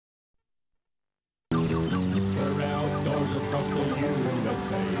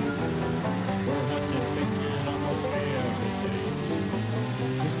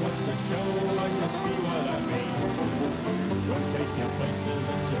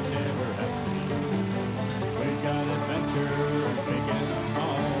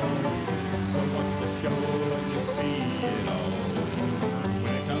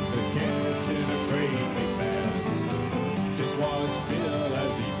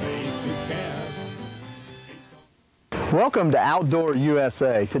Welcome to Outdoor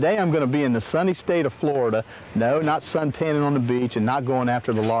USA. Today I'm going to be in the sunny state of Florida. No, not suntanning on the beach and not going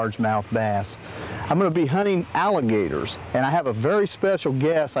after the largemouth bass. I'm going to be hunting alligators, and I have a very special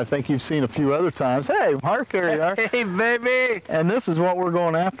guest I think you've seen a few other times. Hey, Mark, there you are. Hey, baby! And this is what we're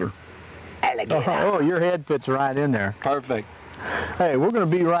going after. Alligator. Oh, your head fits right in there. Perfect. Hey, we're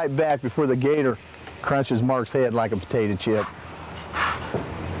going to be right back before the gator crunches Mark's head like a potato chip.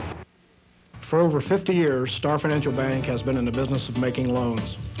 For over 50 years, Star Financial Bank has been in the business of making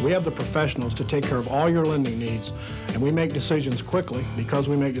loans. We have the professionals to take care of all your lending needs, and we make decisions quickly because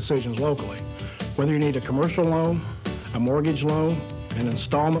we make decisions locally. Whether you need a commercial loan, a mortgage loan, an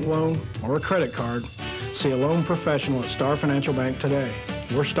installment loan, or a credit card, see a loan professional at Star Financial Bank today.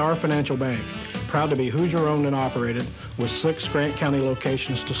 We're Star Financial Bank, proud to be Hoosier owned and operated with 6 Grant County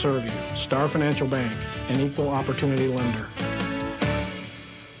locations to serve you. Star Financial Bank, an equal opportunity lender.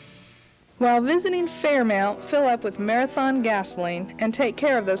 While visiting Fairmount, fill up with Marathon gasoline and take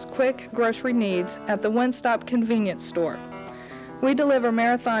care of those quick grocery needs at the one-stop convenience store. We deliver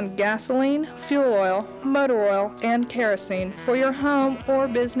Marathon gasoline, fuel oil, motor oil, and kerosene for your home or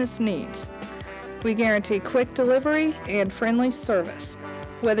business needs. We guarantee quick delivery and friendly service,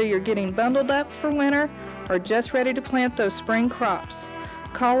 whether you're getting bundled up for winter or just ready to plant those spring crops.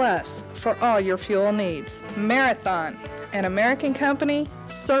 Call us for all your fuel needs. Marathon, an American company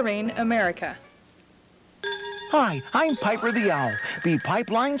serving America. Hi, I'm Piper the Owl. Be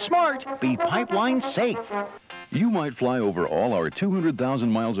pipeline smart, be pipeline safe. You might fly over all our 200,000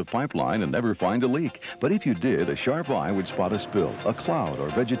 miles of pipeline and never find a leak. But if you did, a sharp eye would spot a spill, a cloud, or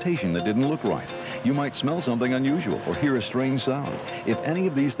vegetation that didn't look right. You might smell something unusual or hear a strange sound. If any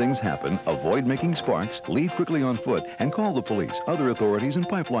of these things happen, avoid making sparks, leave quickly on foot, and call the police, other authorities, and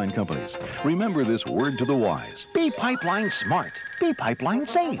pipeline companies. Remember this word to the wise. Be pipeline smart, be pipeline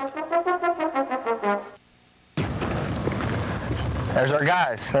safe. There's our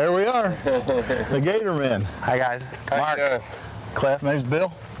guys. There we are, the Gator Men. Hi, guys. Mark. Cliff, name's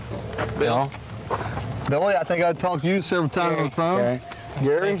Bill. Bill. Billy, I think I've talked to you several times on the phone.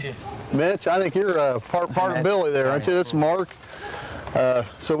 Gary. Mitch, I think you're part of Billy there, aren't you? This is Mark.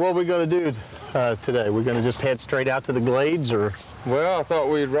 So what are we going to do today? We're going to just head straight out to the glades, or? Well, I thought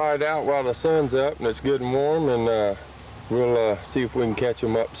we'd ride out while the sun's up and it's good and warm, and we'll see if we can catch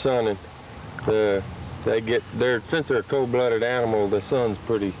them up sunning. Since they're a cold-blooded animal, the sun's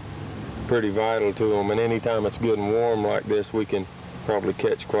pretty vital to them, and anytime it's good and warm like this, we can probably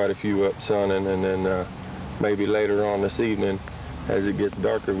catch quite a few up sunning, and then maybe later on this evening, as it gets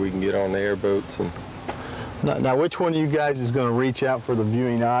darker, we can get on the airboats. And Now, which one of you guys is going to reach out for the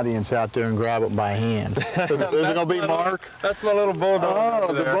viewing audience out there and grab it by hand? Is it going to be Mark? That's my little bulldog.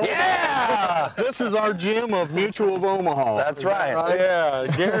 Oh, the bulldog. Yeah! This is our Jim of Mutual of Omaha. That's right. Yeah,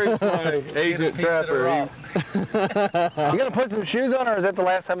 Gary's my agent trapper. You gonna put some shoes on, or is that the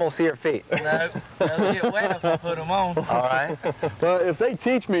last time we'll see your feet? No, they'll get wet if I put them on. All right. Well, if they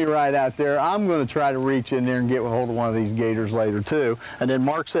teach me right out there, I'm going to try to reach in there and get a hold of one of these gators later too. And then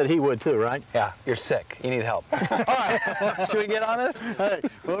Mark said he would too, right? Yeah, you're sick. You need help. All right. Should we get on this? Hey,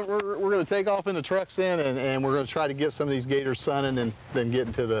 well, we're going to take off in the trucks then, and we're going to try to get some of these gators sunning and then get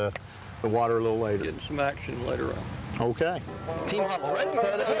into the water a little later. Getting some action later on. Okay. Team huddle, ready,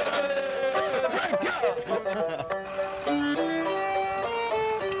 set, go!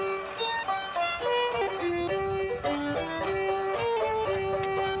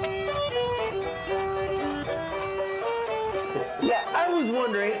 Yeah, I was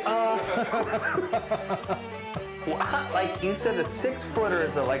wondering, like you said, a 6-footer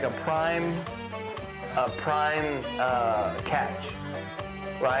is like a prime catch,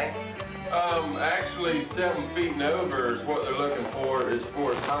 right? Actually, 7 feet and over is what they're looking for as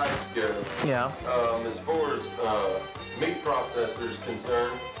far as heights go. Yeah. As far as meat processors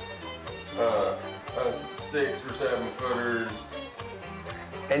concerned, 6 or 7 footers.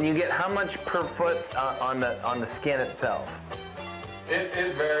 And you get how much per foot on the skin itself?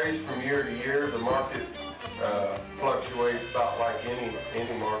 It varies from year to year. The market fluctuates about like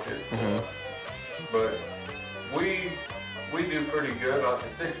any market, but we do pretty good. Like a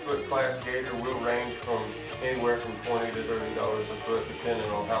 6-foot class gator will range from anywhere from $20 to $30 a foot, depending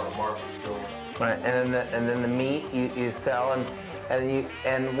on how the market's going. Right, and then the meat you sell,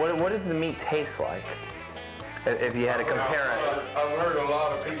 and what does the meat taste like? If you had to compare it. I've heard a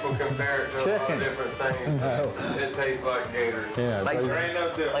lot of people compare it to a lot of different things. No. It tastes like gator. Yeah, like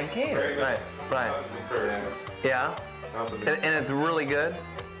gator. Right. Yeah. And it's really good.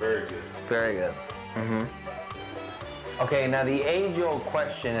 Very good. Very good. Okay, now the age-old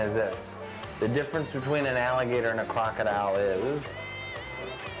question is this. The difference between an alligator and a crocodile is?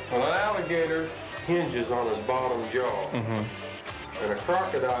 Well, an alligator, hinges on his bottom jaw. And a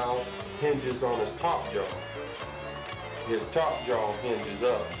crocodile hinges on his top jaw. His top jaw hinges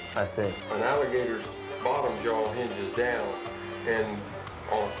up. I see. An alligator's bottom jaw hinges down. And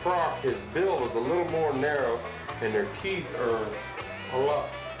on a croc, his bill is a little more narrow, and their teeth are a lot.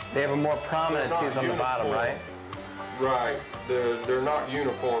 They have a more prominent tooth on the bottom, right? Right. They're not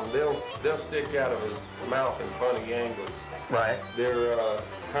uniform. They'll stick out of his mouth in funny angles. Right. They're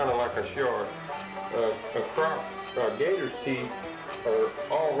kind of like a shark. A gator's teeth are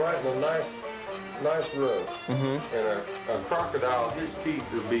all right in a nice row. And a crocodile, his teeth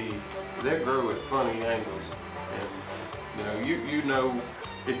they grow at funny angles. And you know,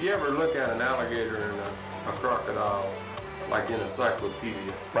 if you ever look at an alligator and a crocodile, like in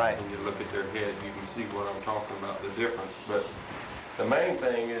encyclopedia, right, and you look at their head, you can see what I'm talking about, the difference. But the main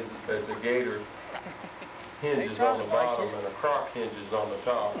thing is a gator hinges on the bottom and a croc hinges on the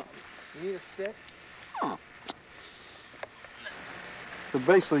top. You need a stick? So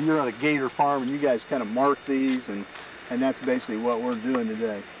basically you're at a gator farm and you guys kind of mark these, and that's basically what we're doing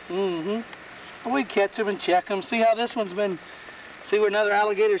today. We catch them and check them, see how this one's been, see where another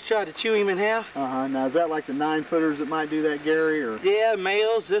alligator's tried to chew him in half. Now is that like the 9-footers that might do that, Gary? Or? Yeah,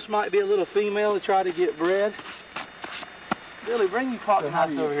 males. This might be a little female to try to get bred. Billy, bring your pocket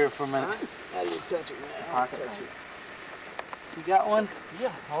knife over here for a minute. How do you touch it, man? I'll touch it. You got one?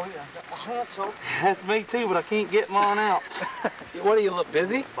 Yeah. Oh yeah. I got my pants on. That's me too, but I can't get mine out. What, do you look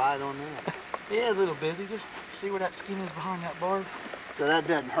busy? Bite on that. Yeah, a little busy. Just see where that skin is behind that barb. So that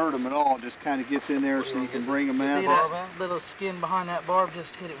doesn't hurt them at all. It just kind of gets in there so you can bring them out. See that little skin behind that barb?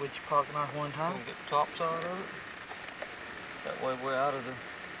 Just hit it with your pocket knife one time. Get the top side of it. That way we're out of the...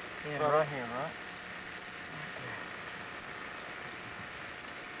 Yeah, right here, right?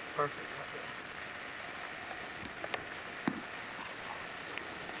 Perfect.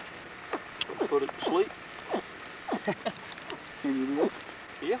 Put it to sleep. Can you look?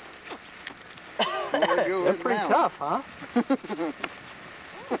 Yeah. They're pretty tough, huh?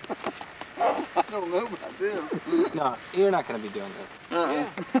 I don't know what's this. No, you're not going to be doing this. Yeah.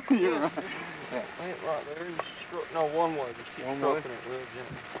 You're right. Yeah. Wait, right there. No, one way. Just keep stroking it real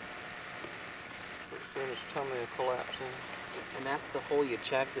gently. Then his tummy will collapse in. And that's the hole you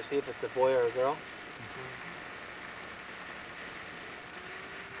check to see if it's a boy or a girl?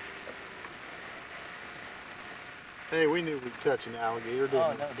 Hey, we knew we'd touch an alligator, didn't we?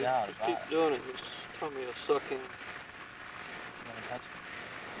 Oh, no doubt. Keep doing it. His tummy will suck in. You want to touch it?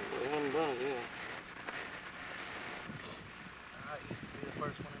 We haven't done it yet. All right, you can be the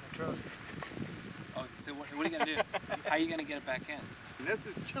first one in the truck. Oh, so what are you going to do? How are you going to get it back in? And this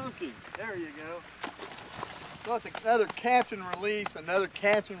is chunky. There you go. So it's another catch and release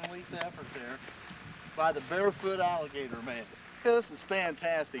effort there by the Barefoot Alligator Man. This is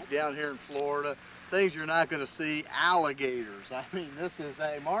fantastic down here in Florida. Things you're not going to see, alligators. I mean, this is,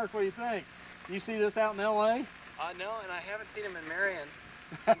 hey, Mark, what do you think? You see this out in L.A.? No, and I haven't seen him in Marion,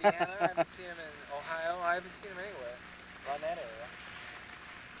 Indiana. I haven't seen him in Ohio. I haven't seen him anywhere around that area.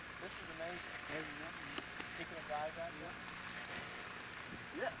 This is amazing. Kicking a dive out here?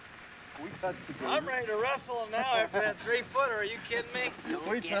 Yes. We touched the gator. I'm ready to wrestle him now after that 3-footer. Are you kidding me?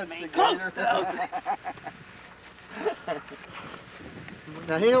 We touched the Close, gator.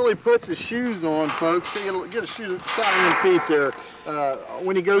 Now he only puts his shoes on, folks. Get a shoe shot in the feet there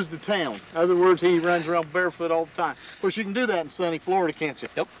when he goes to town. In other words, he runs around barefoot all the time. Of course, you can do that in sunny Florida, can't you?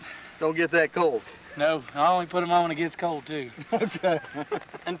 Yep. Don't get that cold. No, I only put them on when it gets cold too. Okay.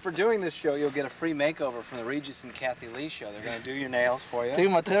 And for doing this show, you'll get a free makeover from the Regis and Kathy Lee show. They're going to do your nails for you. Do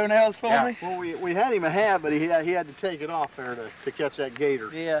my toenails for me? Well, we had him a hat, but he had to take it off there to catch that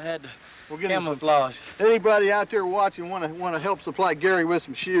gator. Yeah, I had to We'll get him camouflage. Anybody out there watching want to help supply Gary with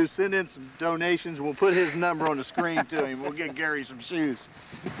some shoes, send in some donations. We'll put his number on the screen to him. We'll get Gary some shoes.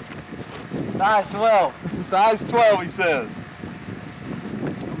 Size 12. Size 12, he says.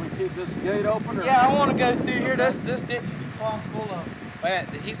 Keep this gate open? Or? Yeah, I want to go through here. This ditch is full of. Wait,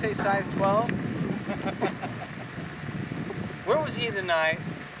 did he say size 12? Where was he the night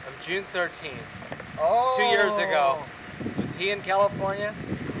of June 13th? Oh. 2 years ago. Was he in California?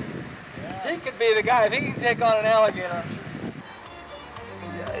 Yeah. He could be the guy. If he can take on an alligator.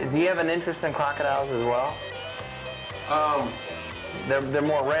 Do you have an interest in crocodiles as well? They're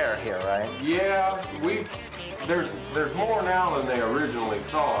more rare here, right? Yeah, there's more now than they originally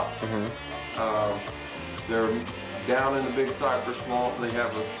thought. They're down in the Big Cypress Swamp. They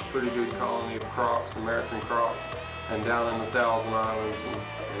have a pretty good colony of crocs, American crocs, and down in the Thousand Islands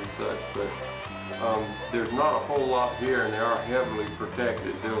and such. But there's not a whole lot here, and they are heavily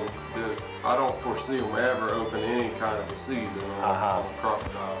protected. I don't foresee them ever open any kind of a season on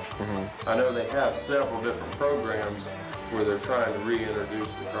crocodiles. I know they have several different programs where they're trying to reintroduce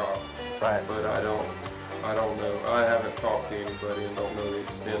the crop. Right. But I don't know. I haven't talked to anybody and don't know the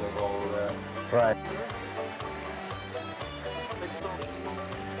extent of all of that. Right.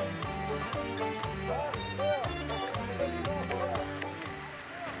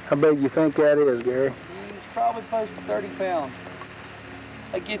 How big do you think that is, Gary? It's probably close to 30 pounds.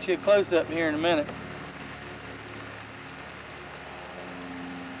 I'll get you a close-up here in a minute.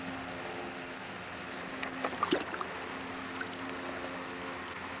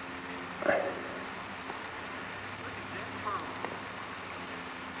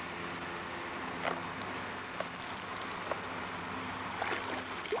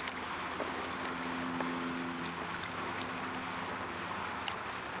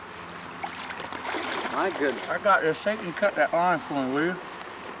 My goodness. I got this. Take and cut that line for me, will you?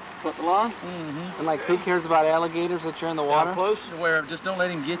 Cut the line? Mm-hmm. And like, who cares about alligators that you're in the water? Close to where, just don't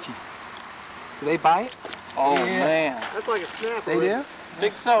let him get you. Do they bite? Oh, man. That's like a snapper. They do?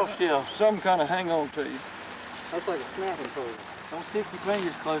 Big soft shell, some kind of hang on to you. That's like a snapping pole. Don't stick your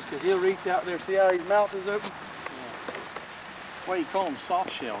fingers close, because he'll reach out there. See how his mouth is open? Why do you call them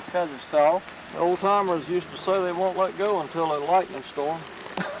soft shells? Because it's soft. The old timers used to say they won't let go until a lightning storm.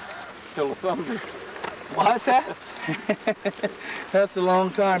 Till a thunder. What's that? That's a long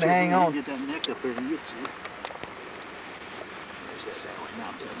time to hang on. Get that neck up there and get you. There's that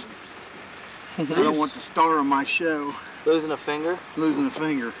touching. I don't want the star of my show Losing a finger? losing a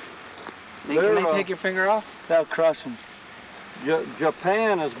finger. Can they take your finger off? They'll crush them.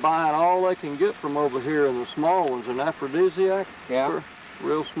 Japan is buying all they can get from over here in the small ones, an aphrodisiac. Yeah.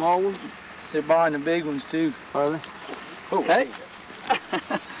 Real small ones. They're buying the big ones too. Are they? Oh, hey.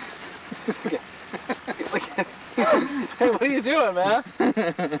 Hey, what are you doing, man?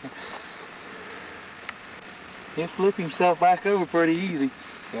 He'll flip himself back over pretty easy.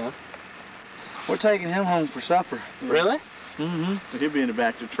 Yeah. We're taking him home for supper. Really? Mm-hmm. So he'll be in the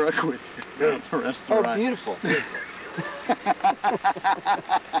back of the truck with you the rest of the Oh, ride. beautiful.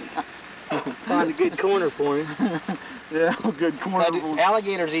 Find a good corner for him. Yeah, a good corner.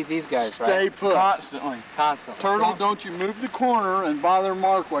 Alligators eat these guys, right? Stay put. Constantly. Constantly. Turtle, don't you move the corner and bother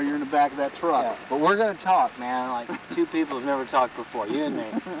Mark while you're in the back of that truck. Yeah, but we're gonna talk, man. Like two people have never talked before, you and me.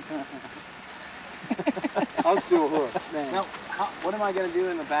 I'll still hook. Now, what am I gonna do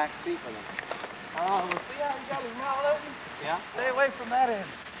in the back seat with him? See how he got his mouth open? Yeah. Stay away from that end.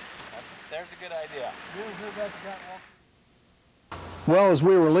 There's a good idea. Well, as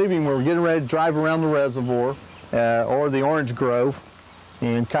we were leaving, we were getting ready to drive around the reservoir or the orange grove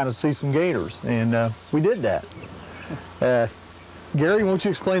and kind of see some gators, and we did that. Gary, won't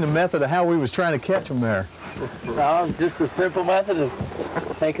you explain the method of how we was trying to catch them there? No, it's just a simple method of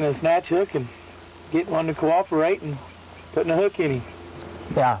taking a snatch hook and getting one to cooperate and putting a hook in him.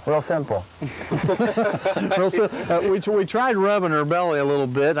 Yeah, real simple. We tried rubbing her belly a little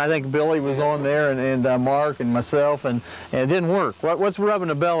bit. I think Billy was on there, and Mark and myself, and it didn't work. What's rubbing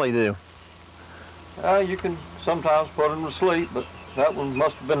the belly do? You can sometimes put him to sleep, but that one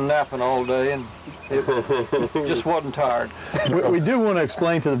must have been napping all day and it just wasn't tired. We do want to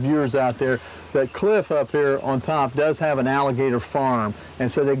explain to the viewers out there that Cliff up here on top does have an alligator farm,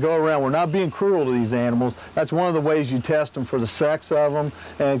 and so they go around. We're not being cruel to these animals. That's one of the ways you test them for the sex of them.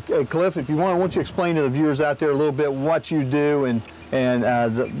 And Cliff, if you want, why don't you explain to the viewers out there a little bit what you do and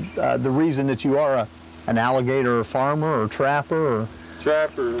the reason that you are an alligator farmer or trapper?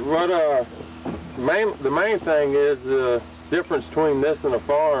 Trapper. What the main thing is the difference between this and a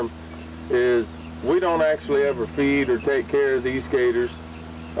farm is we don't actually ever feed or take care of these gators.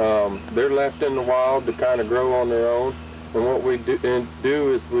 They're left in the wild to kind of grow on their own, and what we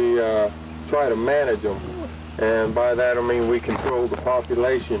do is we try to manage them, and by that I mean we control the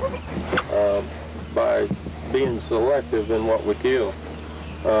population by being selective in what we kill.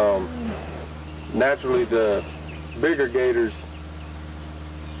 Naturally, the bigger gators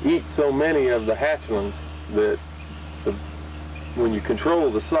eat so many of the hatchlings that when you control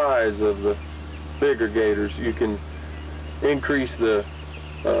the size of the bigger gators, you can increase the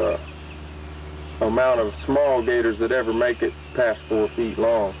amount of small gators that ever make it past 4 feet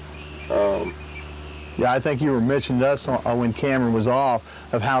long. Yeah, I think you were mentioning to us when Cameron was off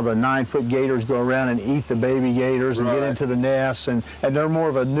of how the 9-foot gators go around and eat the baby gators and get into the nests, and they're more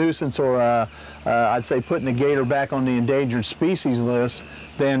of a nuisance or I'd say putting the gator back on the endangered species list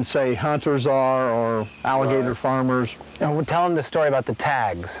than say hunters are or alligator farmers. Now, tell them the story about the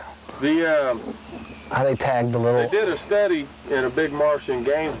tags. How they tagged the little... They did a study in a big marsh in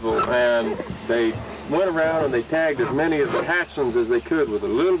Gainesville, and they went around and they tagged as many of the hatchlings as they could with a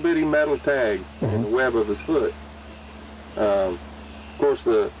little bitty metal tag in the web of his foot. Of course,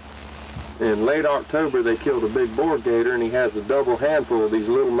 the in late October they killed a big boar gator, and he has a double handful of these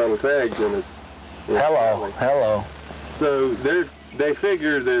little metal tags in his belly. Hello. So they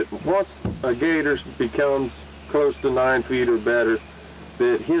figure that once a gator becomes close to 9 feet or better,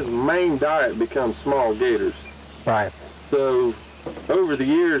 that his main diet becomes small gators. Right. So over the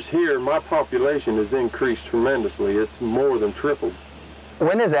years here, my population has increased tremendously. It's more than tripled.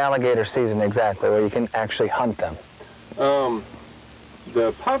 When is alligator season exactly, where you can actually hunt them?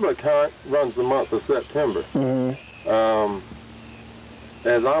 The public hunt runs the month of September.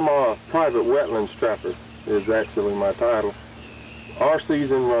 As I'm a private wetlands trapper, is actually my title. Our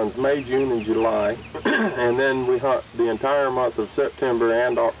season runs May, June, and July, and then we hunt the entire month of September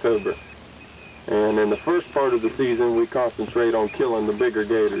and October. And in the first part of the season, we concentrate on killing the bigger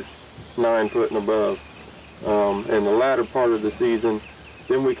gators, 9 foot and above. In the latter part of the season,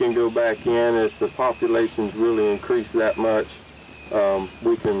 then we can go back in. If the populations really increase that much,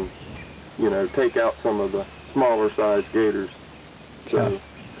 we can, take out some of the smaller sized gators. So,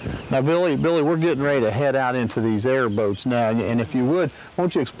 now, Billy, we're getting ready to head out into these airboats now, and if you would,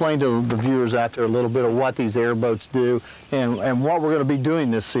 won't you explain to the viewers out there a little bit of what these airboats do and what we're going to be doing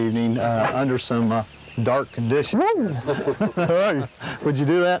this evening under some dark conditions? All right. Would you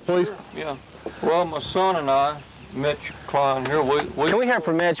do that, please? Yeah. Well, my son and I, Mitch Klein here, Can we hear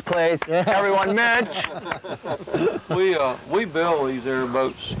from Mitch, please? Everyone, Mitch! We build these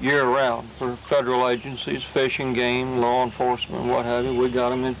airboats year-round for federal agencies, fish and game, law enforcement, what have you. We got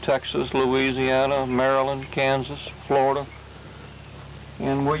them in Texas, Louisiana, Maryland, Kansas, Florida.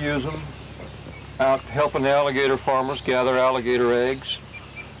 And we use them out helping the alligator farmers gather alligator eggs.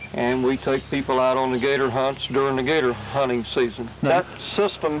 And we take people out on the gator hunts during the gator hunting season. That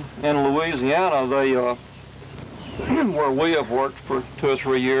system in Louisiana, where we have worked for 2 or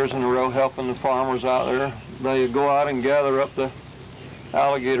 3 years in a row helping the farmers out there, they go out and gather up the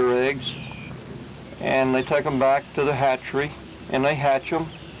alligator eggs, and they take them back to the hatchery, and they hatch them,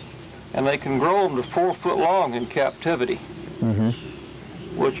 and they can grow them to 4 foot long in captivity,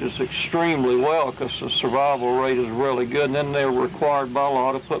 which is extremely well because the survival rate is really good. And then they're required by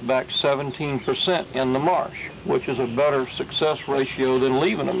law to put back 17% in the marsh, which is a better success ratio than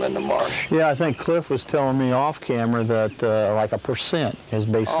leaving them in the marsh. Yeah, I think Cliff was telling me off camera that like 1% is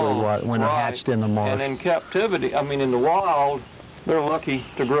basically when they're hatched in the marsh. And in captivity, I mean in the wild, they're lucky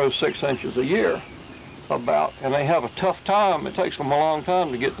to grow 6 inches a year and they have a tough time. It takes them a long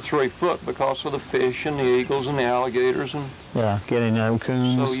time to get to 3 foot because of the fish and the eagles and the alligators and getting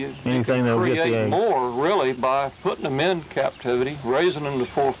coons, so anything that'll get the create eggs. more really by putting them in captivity, raising them to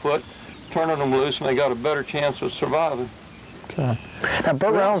 4 foot, turning them loose, and they got a better chance of surviving. Okay. Now,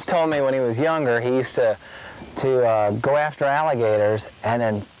 Burt Reynolds told me when he was younger, he used to go after alligators and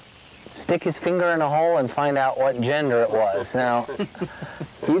then stick his finger in a hole and find out what gender it was. Now,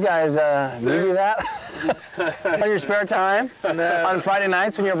 you guys, do you do that on your spare time? On Friday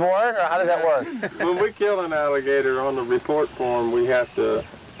nights when you're bored, or how does that work? When we kill an alligator on the report form, we have to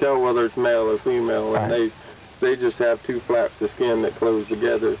tell whether it's male or female, and they just have 2 flaps of skin that close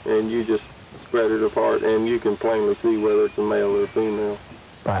together, and you just spread it apart, and you can plainly see whether it's a male or a female.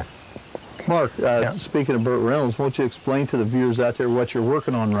 Right. Mark, speaking of Burt Reynolds, won't you explain to the viewers out there what you're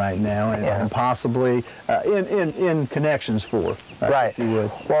working on right now and possibly in connections for, if you would.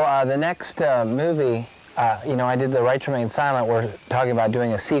 Well, the next movie, I did The Right to Remain Silent. We're talking about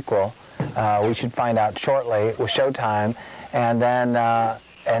doing a sequel. We should find out shortly with Showtime. And then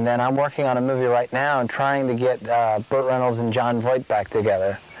I'm working on a movie right now and trying to get Burt Reynolds and John Voight back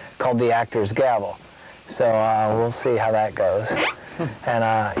together called The Actor's Gavel. So we'll see how that goes.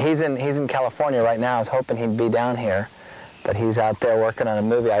 And he's in California right now. I was hoping he'd be down here, but he's out there working on a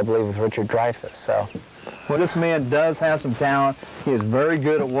movie, I believe, with Richard Dreyfuss. So, well, this man does have some talent. He is very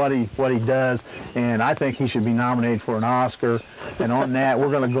good at what he does, and I think he should be nominated for an Oscar. And on that,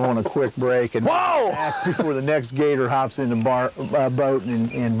 we're going to go on a quick break and back before the next gator hops in the boat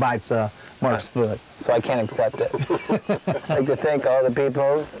and bites Mark's foot. So I can't accept it. I'd like to thank all the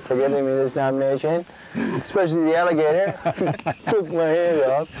people for giving me this nomination, especially the alligator. Took my hand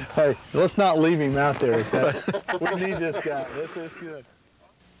off. Hey, let's not leave him out there. Okay? We need this guy. That's good.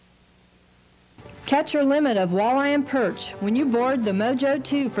 Catch your limit of walleye and perch when you board the Mojo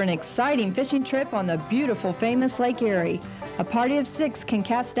 2 for an exciting fishing trip on the beautiful, famous Lake Erie. A party of 6 can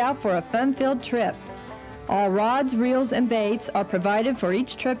cast out for a fun-filled trip. All rods, reels, and baits are provided for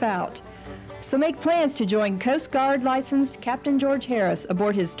each trip out. So make plans to join Coast Guard licensed Captain George Harris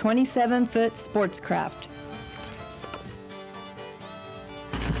aboard his 27-foot sports craft.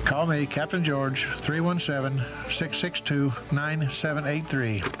 Call me, Captain George,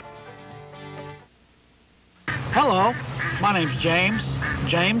 317-662-9783. Hello, my name's James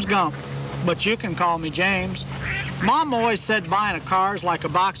Gump. but you can call me James. Mom always said buying a car is like a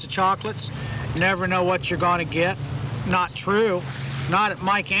box of chocolates. Never know what you're going to get. Not true. Not at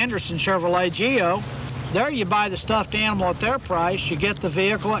Mike Anderson Chevrolet Geo. There you buy the stuffed animal at their price. You get the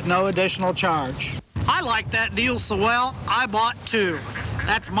vehicle at no additional charge. I like that deal so well, I bought two.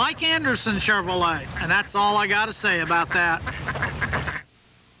 That's Mike Anderson Chevrolet, and that's all I got to say about that.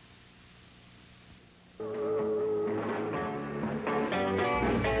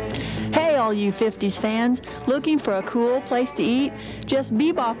 Hey, all you 50s fans, looking for a cool place to eat? Just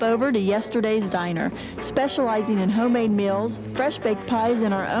bebop over to Yesterday's Diner, specializing in homemade meals, fresh-baked pies,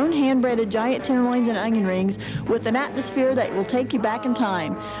 and our own hand-breaded giant tenderloins and onion rings with an atmosphere that will take you back in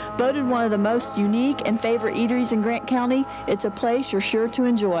time. Voted one of the most unique and favorite eateries in Grant County, it's a place you're sure to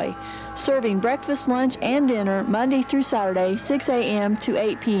enjoy. Serving breakfast, lunch, and dinner Monday through Saturday, 6 a.m. to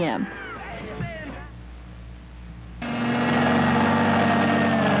 8 p.m.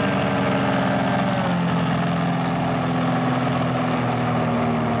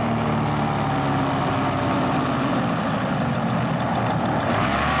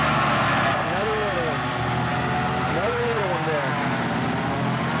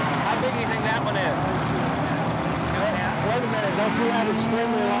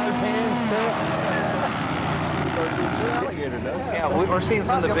 We're seeing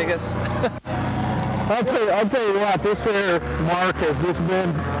some of the biggest. I'll tell you what, this here Mark has just been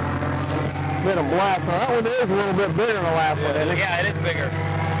a blast. Now, that one is a little bit bigger than the last one, isn't it? Yeah, it is bigger.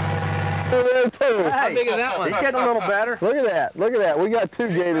 There too. How big is that one? He's getting a little better. Look at that. Look at that. We got two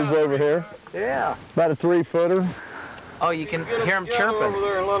gators over here. Yeah. About a 3-footer. Oh, you can hear them chirping. Over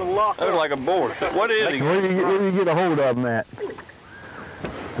there and let them lock They're like a board. What is he? Where do you get a hold of him at?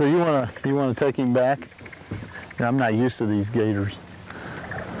 So you wanna take him back? Yeah, I'm not used to these gators.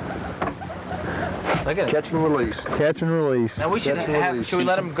 Look at it. Catch and release. Catch and release. Now we should we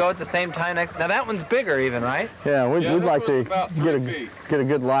let them go at the same time next? Now that one's bigger even, right? Yeah, we'd like to get a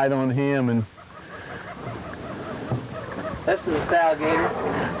good light on him and. This is the alligator.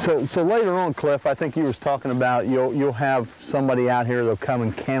 So later on, Cliff, I think you was talking about you'll have somebody out here that'll come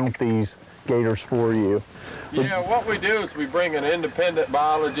and count these gators for you. Yeah, what we do is we bring an independent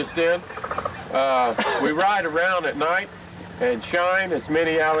biologist in. We ride around at night and shine as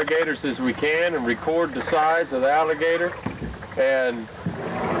many alligators as we can and record the size of the alligator. And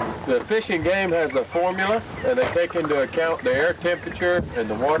the Fish and Game has a formula, and they take into account the air temperature and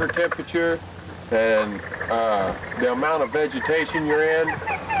the water temperature and the amount of vegetation you're in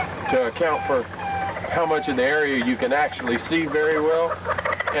to account for how much of the area you can actually see very well.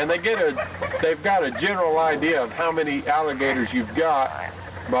 And they've got a general idea of how many alligators you've got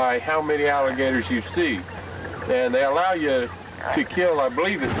by how many alligators you see. And they allow you to kill, I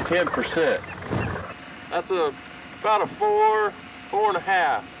believe it's 10%. That's about a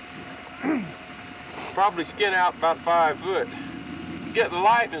 4.5. Probably skin out about 5 foot. Get the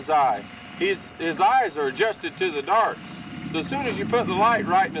light in his eye. His eyes are adjusted to the dark. So as soon as you put the light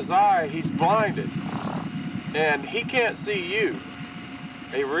right in his eye, he's blinded. And he can't see you.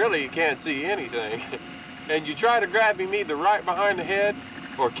 He really can't see anything. And you try to grab him either right behind the head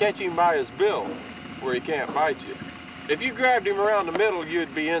or catch him by his bill where he can't bite you. If you grabbed him around the middle,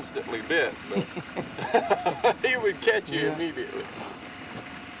 you'd be instantly bit. But he would catch you immediately.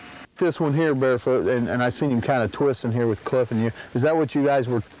 This one here, Barefoot, and I seen him kind of twisting here with Cliff and you. Is that what you guys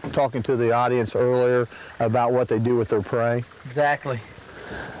were talking to the audience earlier about what they do with their prey? Exactly.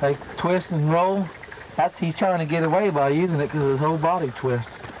 They twist and roll. He's trying to get away by using it because his whole body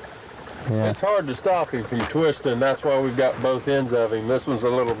twists. Yeah. It's hard to stop him from twisting. That's why we've got both ends of him. This one's a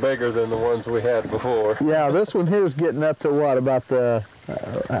little bigger than the ones we had before. Yeah, this one here is getting up to what, about the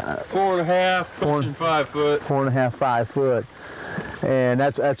 4.5, pushing 5 foot. 4.5, 5 foot. And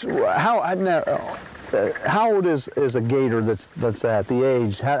that's how old is a gator that's at the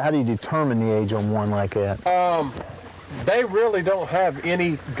age? How do you determine the age on one like that? They really don't have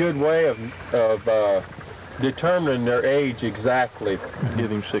any good way of determining their age exactly. Give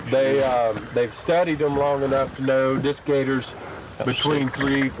him 6 years. They've studied them long enough to know this gator's between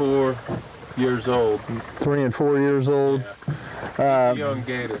 3, 4 years old. 3 and 4 years old. Yeah. It's a young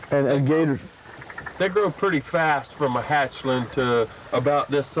gator. And gators. They grow pretty fast from a hatchling to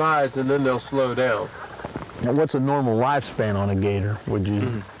about this size, and then they'll slow down. Now, what's a normal lifespan on a gator, would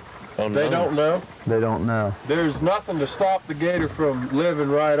you? They don't know. They don't know. There's nothing to stop the gator from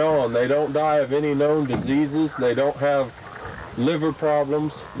living right on. They don't die of any known diseases. They don't have liver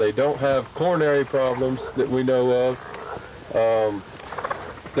problems. They don't have coronary problems that we know of.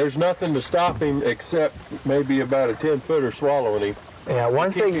 There's nothing to stop him except maybe about a 10-footer swallowing him. Yeah,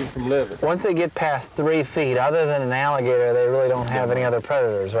 once they get past 3 feet, other than an alligator, they really don't have any other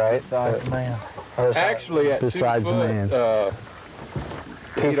predators, right? Man. Actually, at 2 Besides foot, man.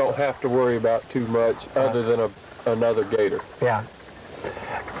 You don't have to worry about too much other than another gator. Yeah.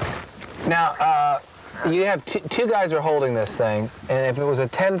 Now, you have two guys are holding this thing, and if it was a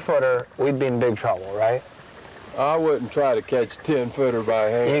 10-footer, we'd be in big trouble, right? I wouldn't try to catch a 10-footer by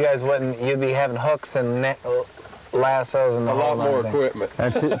hand. You guys wouldn't. You'd be having hooks and lassos and a lot more equipment.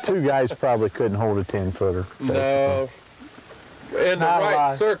 And two guys probably couldn't hold a 10-footer. No. In the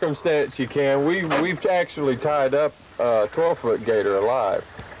right circumstance, you can. We've actually tied up a 12-foot gator alive,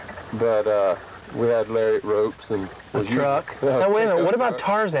 but we had lariat ropes and a truck. Now wait a minute. What about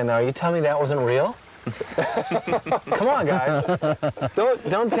Tarzan? Though? Are you telling me that wasn't real? Come on, guys.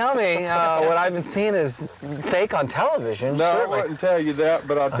 Don't tell me what I've been seeing is fake on television. No, certainly. I wouldn't tell you that,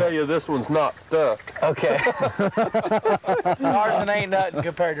 but I'll tell you this one's not stuffed. Okay. Tarzan ain't nothing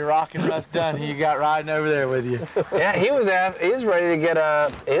compared to Rockin' Russ Dunn, who you got riding over there with you. Yeah, he was ready to get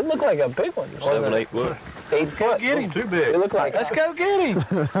a. It looked like a big one. 7, 8 foot. 8 foot. Get him. Too big. It looked like. Let's go get him.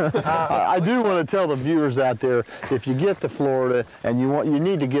 I do want to tell the viewers out there, if you get to Florida and you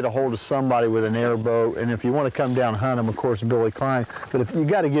need to get a hold of somebody with an airboat, and if you want to come down and hunt them, of course, Billy Klein. But if you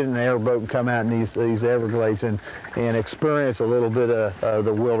got to get in an airboat and come out in these Everglades and experience a little bit of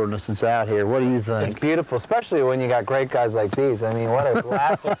the wilderness that's out here. What do you think? It's beautiful, especially when you got great guys like these. I mean, what a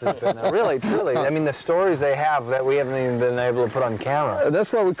blast this has been. Really, truly. I mean, the stories they have that we haven't even been able to put on camera.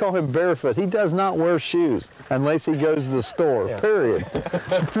 That's why we call him Barefoot. He does not wear shoes unless he goes to the store, period.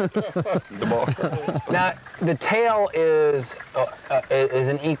 Now, the tail is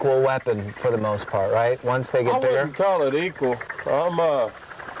an equal weapon for the most part, right? Once they get bigger? I wouldn't call it equal.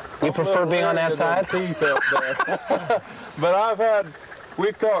 You prefer being on that side? Teeth up there. But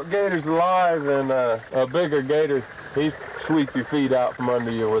we've caught gators alive, and a bigger gator, he sweep your feet out from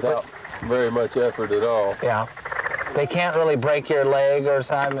under you without very much effort at all. Yeah. They can't really break your leg or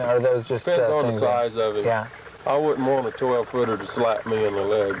something, or those just depends on the size of it. Yeah. I wouldn't want a 12-footer to slap me in the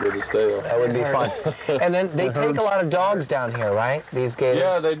leg with his tail. That would be fun. And then they take a lot of dogs down here, right? These gators?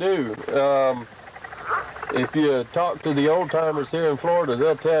 Yeah, they do. If you talk to the old-timers here in Florida,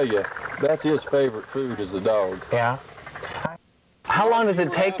 they'll tell you that's his favorite food is the dog. Yeah. How long does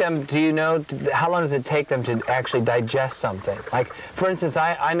it take them, do you know, how long does it take them to actually digest something? Like, for instance,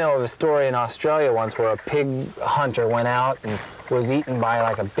 I know of a story in Australia once where a pig hunter went out and was eaten by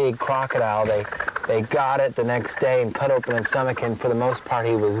like a big crocodile. They got it the next day and cut open his stomach, and for the most part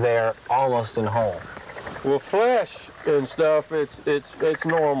he was there almost in whole. Well, flesh and stuff, it's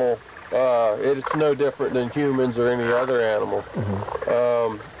normal. It's no different than humans or any other animal.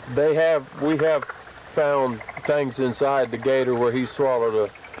 Mm-hmm. We have found things inside the gator where he swallowed a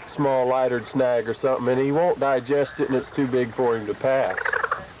small lighted snag or something, and he won't digest it, and it's too big for him to pass.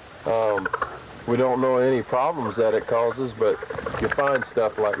 We don't know any problems that it causes, but you find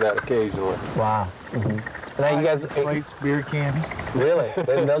stuff like that occasionally. Wow. Mm-hmm. Now you guys... Plates, beer cans. Really?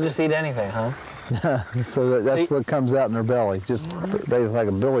 They'll just eat anything, huh? So that's what comes out in their belly, just basically like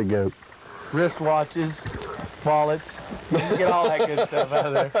a billy goat. Wristwatches, wallets, you get all that good stuff out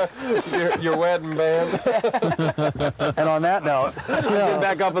of there. Your wedding band. And on that note, get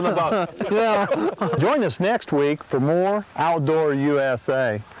back up in the boat. Yeah. Join us next week for more Outdoor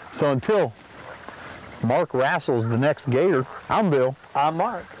USA. So until Mark wrestles the next gator, I'm Bill. I'm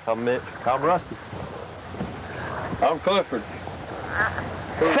Mark. I'm Mitch. I'm Rusty. I'm Clifford.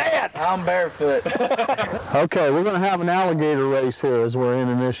 Say it! I'm Barefoot. Okay, we're going to have an alligator race here as we're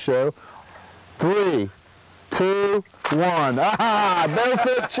ending this show. 3, 2, 1. Ah,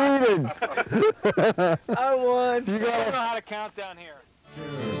 Barefoot cheated. I won. You don't know how to count down here.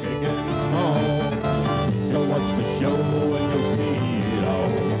 Big and small, so watch the show and you'll see it all.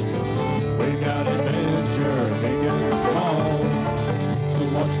 We've got adventure, big and small, so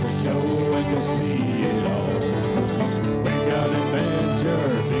watch the show and you'll see it all. We've got adventure,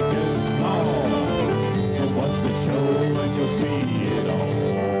 big and small, so watch the show and you'll see it all.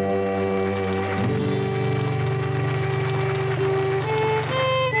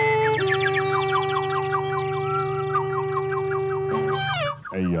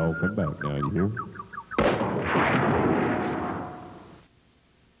 Hey y'all, come back now, you hear?